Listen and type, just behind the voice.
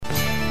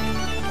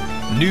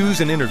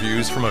News and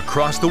interviews from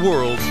across the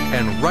world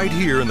and right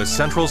here in the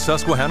central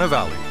Susquehanna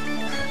Valley.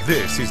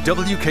 This is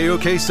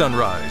WKOK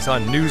Sunrise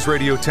on News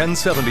Radio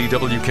 1070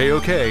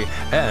 WKOK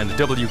and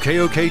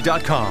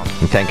WKOK.com.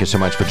 Thank you so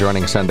much for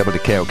joining us on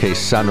WKOK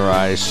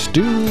Sunrise.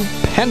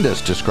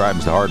 Stupendous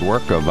describes the hard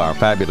work of our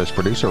fabulous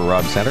producer,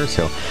 Rob Center.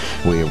 So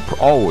we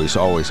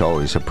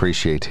always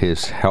appreciate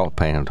his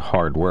help and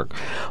hard work.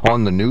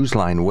 On the news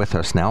line with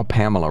us now,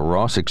 Pamela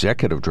Ross,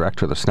 Executive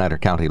Director of the Snyder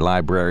County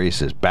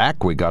Libraries, is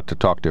back. We got to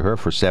talk to her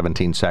for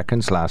 17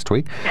 seconds last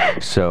week.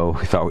 So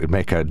we thought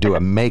we'd do a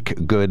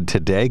make good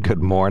today.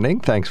 Good morning.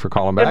 Thanks for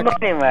calling back.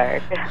 Good morning,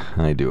 Mark.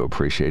 I do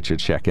appreciate you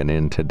checking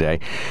in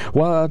today.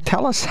 Well,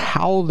 tell us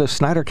how the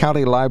Snyder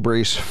County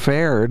Libraries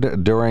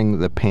fared during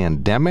the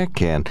pandemic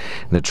and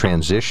the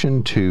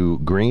transition to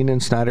green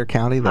in Snyder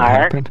County that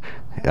happened.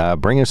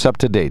 Bring us up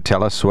to date.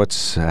 Tell us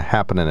what's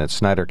happening at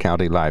Snyder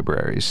County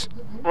Libraries.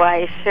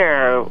 Why,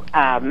 sure.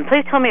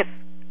 Please tell me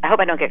I hope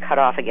I don't get cut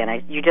off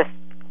again. You just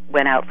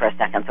went out for a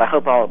second, so I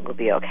hope all will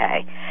be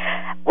okay.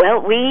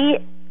 Well, we,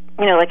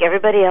 like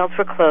everybody else,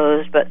 were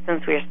closed, but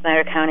since we were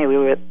Snyder County, we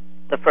were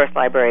the first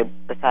library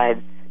besides,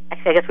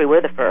 actually, I guess we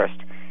were the first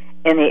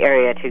in the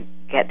area to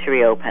get to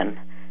reopen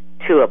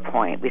to a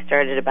point. We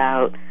started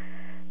about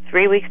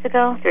 3.5 weeks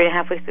ago,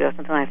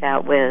 something like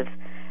that, with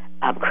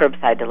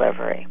curbside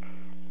delivery.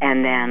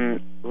 And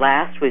then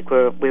last week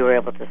we were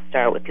able to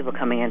start with people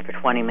coming in for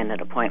 20-minute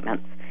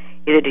appointments,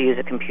 either to use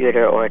a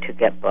computer or to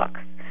get books.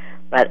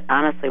 But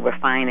honestly, we're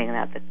finding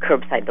that the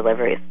curbside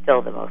delivery is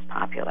still the most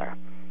popular,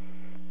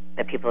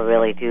 that people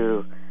really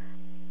do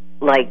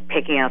like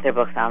picking out their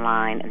books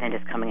online and then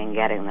just coming and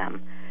getting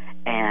them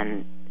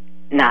and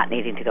not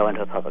needing to go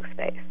into a public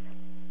space.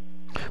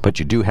 But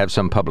you do have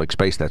some public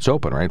space that's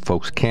open, right?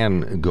 Folks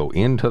can go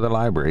into the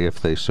library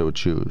if they so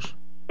choose.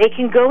 They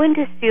can go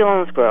into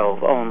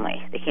Selinsgrove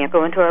only. They can't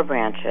go into our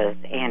branches,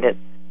 and it's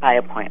by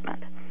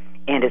appointment,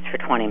 and it's for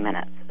 20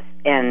 minutes.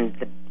 And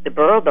the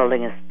borough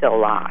building is still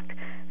locked,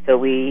 so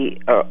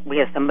we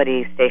have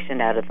somebody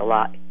stationed out at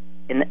the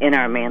in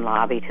our main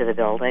lobby to the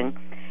building,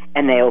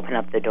 and they open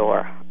up the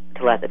door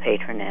to let the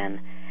patron in,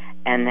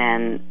 and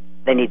then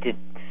they need to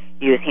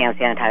use hand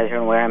sanitizer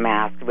and wear a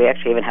mask. We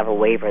actually even have a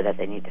waiver that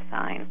they need to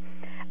sign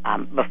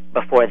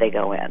before they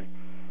go in.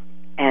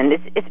 And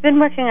it's been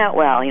working out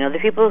well. The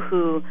people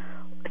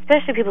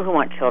especially people who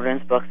want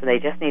children's books, and they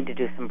just need to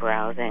do some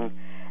browsing,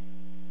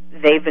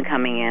 they've been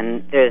coming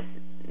in. There's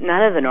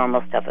none of the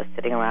normal stuff of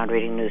sitting around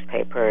reading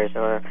newspapers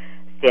or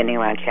standing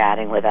around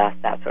chatting with us,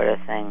 that sort of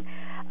thing.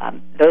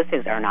 Those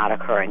things are not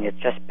occurring. It's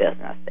just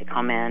business. They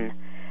come in,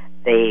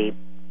 they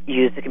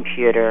use the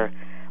computer,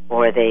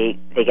 or they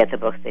get the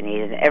books they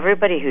need. And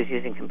everybody who's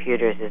using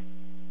computers is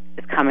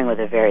coming with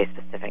a very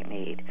specific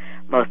need,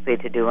 mostly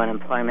to do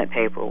unemployment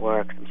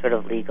paperwork, some sort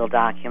of legal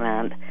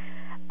document,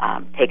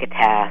 take a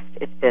test.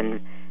 It's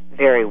been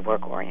very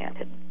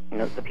work-oriented,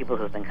 the people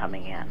who've been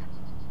coming in.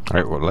 All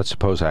right, well, let's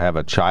suppose I have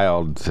a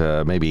child,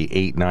 maybe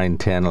 8, 9,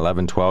 10,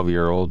 11,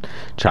 12-year-old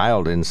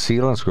child in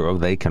Selinsgrove.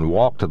 They can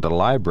walk to the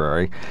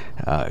library.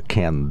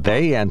 Can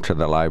they enter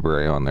the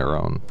library on their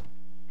own?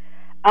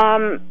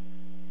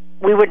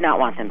 We would not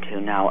want them to,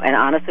 no. And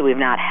honestly, we've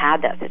not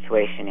had that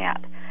situation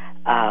yet.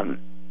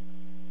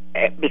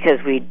 Because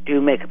we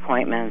do make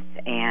appointments,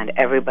 and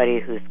everybody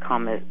who's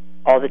come,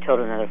 all the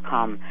children that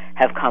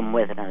have come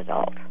with an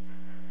adult.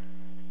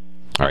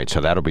 All right,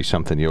 so that'll be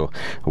something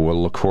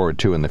we'll look forward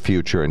to in the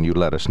future, and you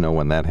let us know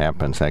when that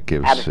happens. That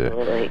gives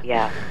absolutely,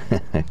 yeah,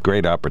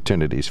 great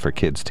opportunities for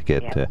kids to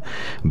get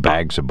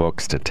bags of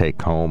books to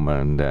take home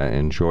and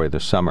enjoy the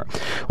summer.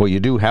 Well, you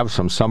do have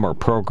some summer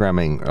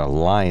programming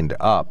lined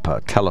up.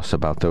 Tell us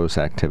about those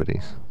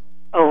activities.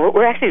 Oh,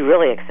 we're actually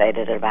really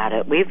excited about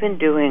it. We've been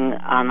doing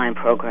online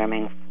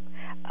programming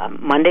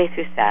Monday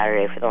through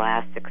Saturday for the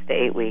last 6 to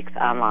 8 weeks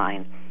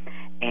online.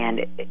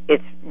 And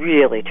it's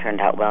really turned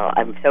out well.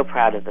 I'm so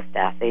proud of the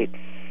staff.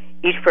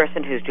 Each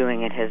person who's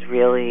doing it has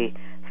really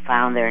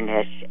found their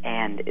niche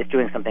and is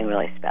doing something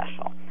really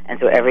special. And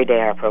so every day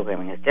our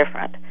programming is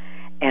different.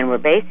 And we're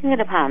basing it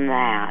upon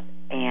that.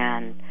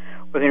 And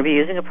we're going to be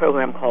using a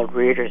program called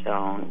Reader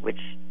Zone, which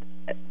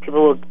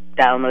people will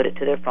download it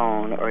to their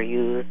phone or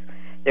use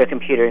their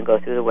computer and go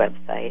through the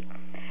website.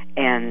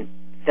 And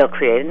they'll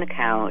create an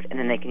account, and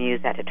then they can use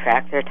that to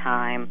track their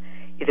time,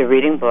 either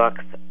reading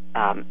books,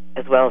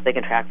 as well as they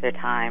can track their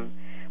time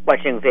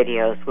watching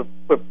videos.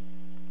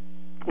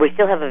 We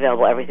still have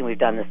available everything we've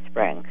done this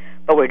spring,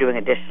 but we're doing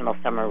additional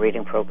summer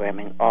reading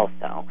programming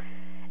also.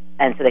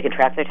 And so they can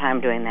track their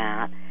time doing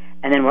that.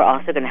 And then we're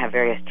also going to have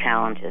various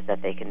challenges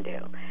that they can do.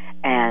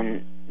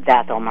 And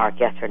that they'll mark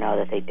yes or no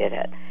that they did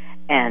it.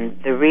 And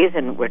the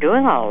reason we're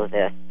doing all of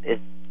this is,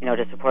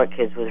 to support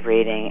kids with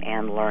reading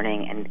and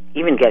learning and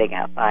even getting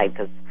outside,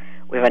 because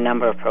we have a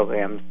number of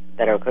programs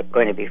that are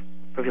going to be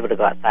for people to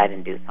go outside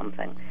and do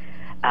something.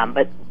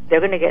 But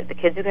the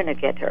kids are going to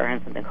get to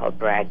earn something called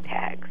brag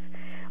tags,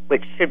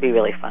 which should be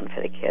really fun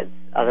for the kids.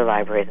 Other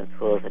libraries and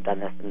schools have done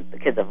this, and the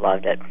kids have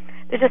loved it.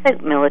 They're just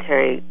like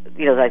military,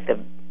 like the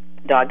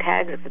dog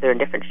tags, except they're in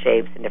different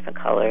shapes and different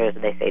colors,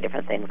 and they say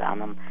different things on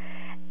them.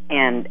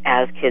 And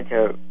as kids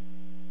are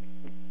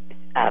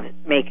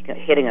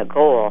hitting a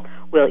goal,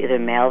 we'll either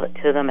mail it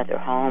to them at their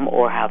home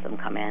or have them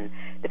come in,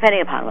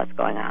 depending upon what's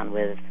going on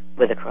with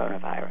the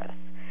coronavirus.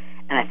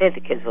 And I think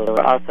the kids we're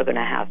also going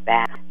to have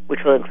back,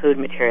 which will include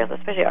materials,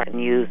 especially art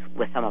and use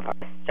with some of our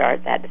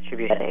start that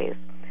distribution days.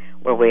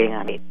 We're waiting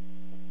on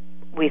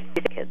we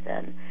see the kids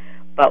in,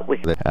 but we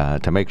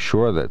to make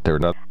sure that they're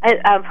not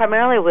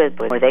primarily with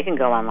where they can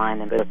go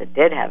online, and those that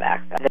did have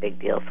access. It's a big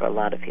deal for a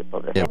lot of people.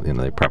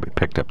 They probably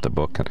picked up the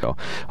book and go.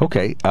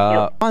 Okay,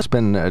 it's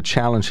been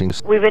challenging.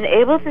 We've been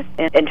able to,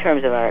 in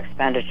terms of our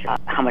expenditure,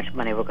 how much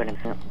money we're going to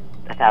spend.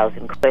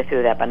 1,000 way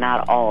through that, but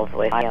not all of the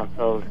way.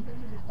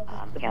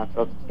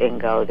 Canceled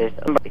bingo.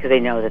 Because they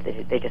know that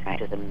they just went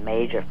to the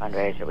major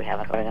fundraiser we have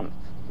a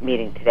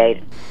meeting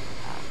today.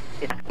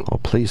 Well,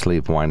 please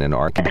leave wine and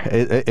art.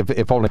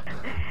 if only.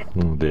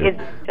 Oh,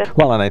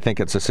 well, and I think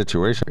it's a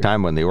situation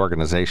time when the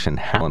organization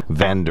has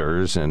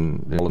vendors,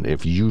 and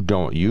if you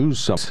don't use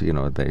some,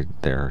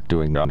 they're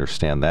doing to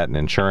understand that, and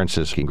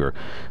insurances,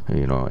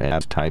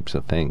 and types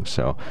of things.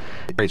 So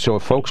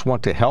if folks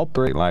want to help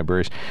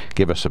libraries,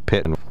 give us a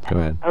pit. Go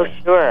ahead. Oh,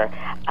 sure.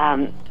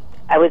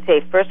 I would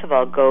say, first of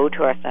all, go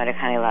to our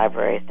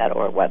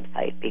SnyderCountyLibraries.org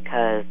website,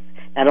 because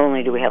not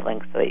only do we have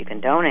links so that you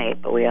can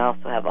donate, but we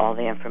also have all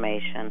the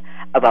information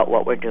about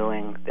what we're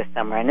doing this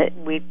summer. And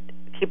we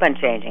keep on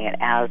changing it.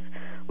 As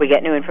we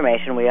get new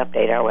information, we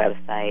update our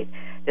website.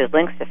 There's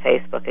links to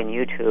Facebook and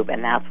YouTube,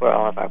 and that's where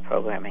all of our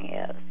programming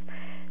is.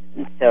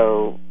 And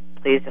so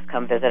please just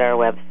come visit our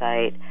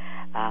website.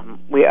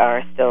 We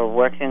are still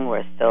working.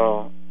 We're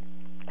still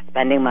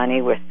spending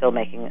money. We're still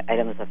making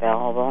items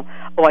available.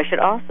 Oh, I should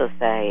also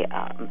say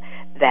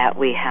that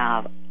we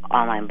have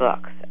online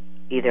books,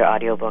 either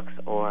audiobooks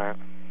or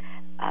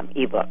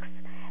e-books,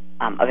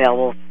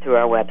 available through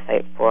our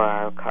website for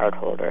our card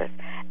holders.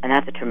 And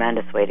that's a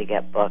tremendous way to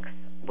get books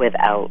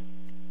without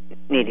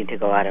needing to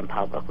go out in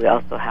public. We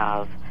also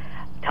have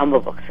Tumble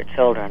Books for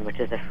Children, which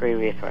is a free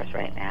resource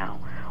right now,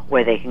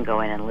 where they can go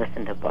in and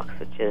listen to books,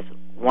 which is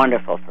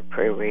wonderful for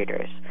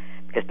pre-readers,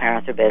 because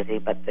parents are busy,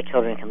 but the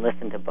children can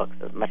listen to books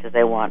as much as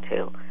they want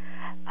to.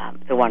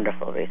 It's a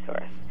wonderful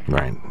resource.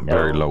 Right. So,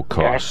 very low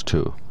cost,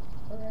 too.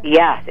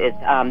 Yes.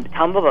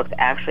 Tumble Books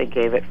actually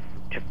gave it,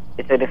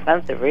 it's an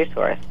expensive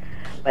resource,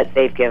 but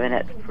they've given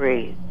it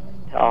free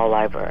to all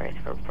libraries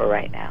for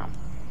right now.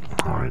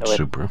 All right, so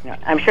super.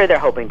 I'm sure they're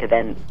hoping to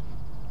then,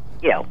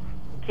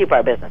 keep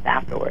our business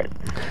afterwards,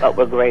 but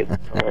we're grateful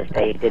that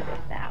they did this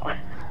now.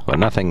 Well,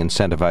 nothing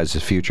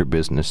incentivizes future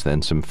business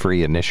than some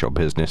free initial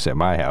business at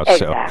my house.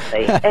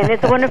 Exactly. And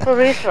it's a wonderful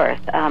resource.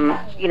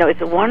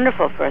 It's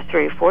wonderful for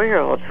 3 or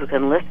 4-year-olds who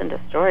can listen to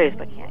stories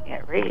but can't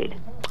yet read.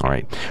 All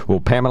right.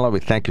 Well, Pamela, we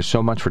thank you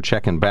so much for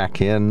checking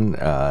back in.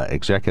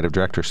 Executive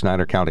Director,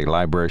 Snyder County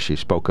Libraries. She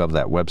spoke of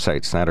that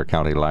website,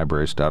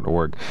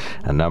 SnyderCountyLibraries.org,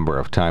 a number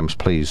of times.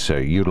 Please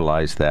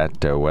utilize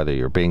that, whether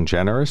you're being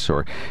generous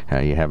or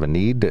you have a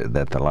need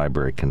that the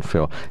library can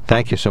fill.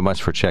 Thank you so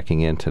much for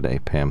checking in today,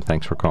 Pam.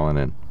 Thanks for calling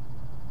in.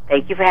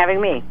 Thank you for having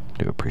me.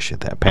 Do appreciate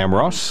that. Pam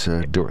Ross,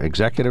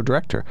 Executive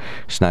Director,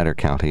 Snyder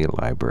County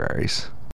Libraries.